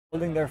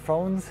holding their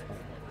phones.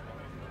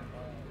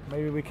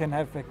 Maybe we can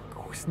have a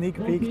sneak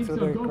peek to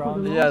the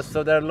ground. Yes,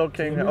 so they're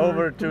looking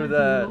over to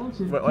the,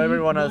 where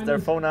everyone has their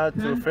phone out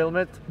to film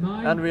it.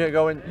 And we are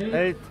going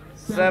 8,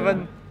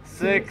 7,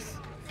 6,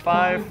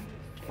 5,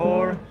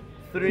 4,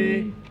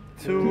 3,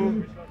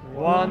 2,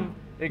 1,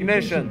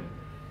 ignition.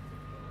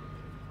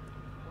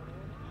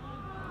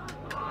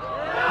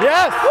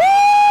 Yes!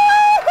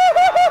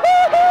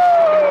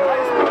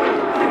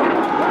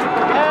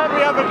 And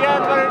we have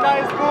again very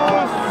nice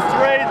boost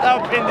straight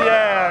up in the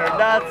air.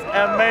 That's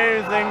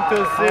amazing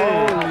to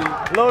see.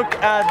 Look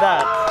at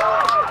that.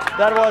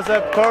 That was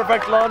a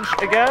perfect launch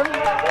again.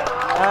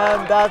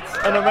 And that's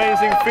an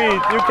amazing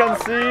feat. You can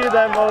see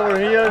them over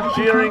here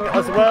cheering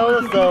as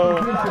well.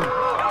 So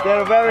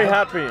they're very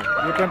happy.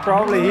 You can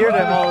probably hear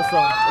them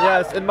also.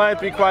 Yes, it might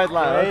be quite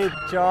loud. Great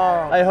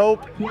job. I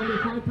hope.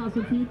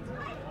 25,000 feet.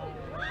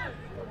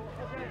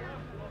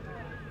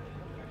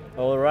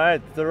 All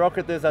right, the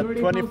rocket is at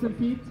 30,000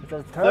 feet.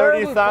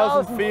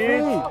 30,000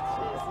 feet.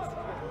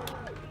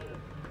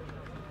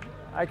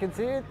 I can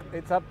see it.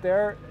 It's up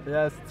there.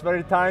 Yes, it's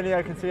very tiny.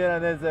 I can see it,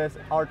 and it's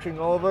arching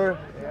over.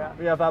 Yeah.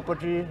 We have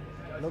apogee.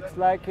 Looks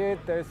like it.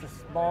 There's a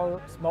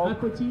small smoke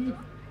Apogee,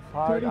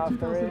 part after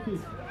 32,000 it.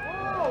 feet.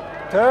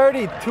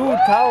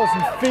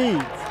 32,000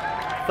 feet.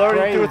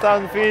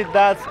 32,000 feet.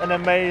 That's an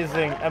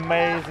amazing,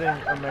 amazing,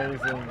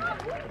 amazing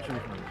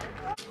achievement.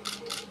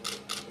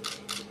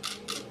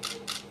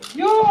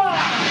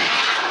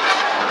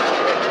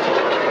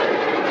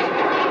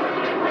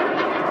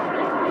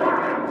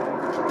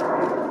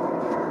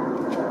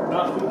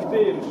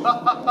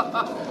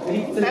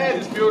 That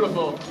is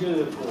beautiful.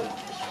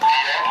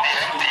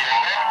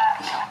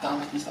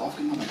 Verdammt, nicht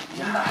aufgenommen.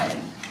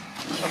 Nein!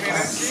 Okay,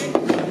 let's see.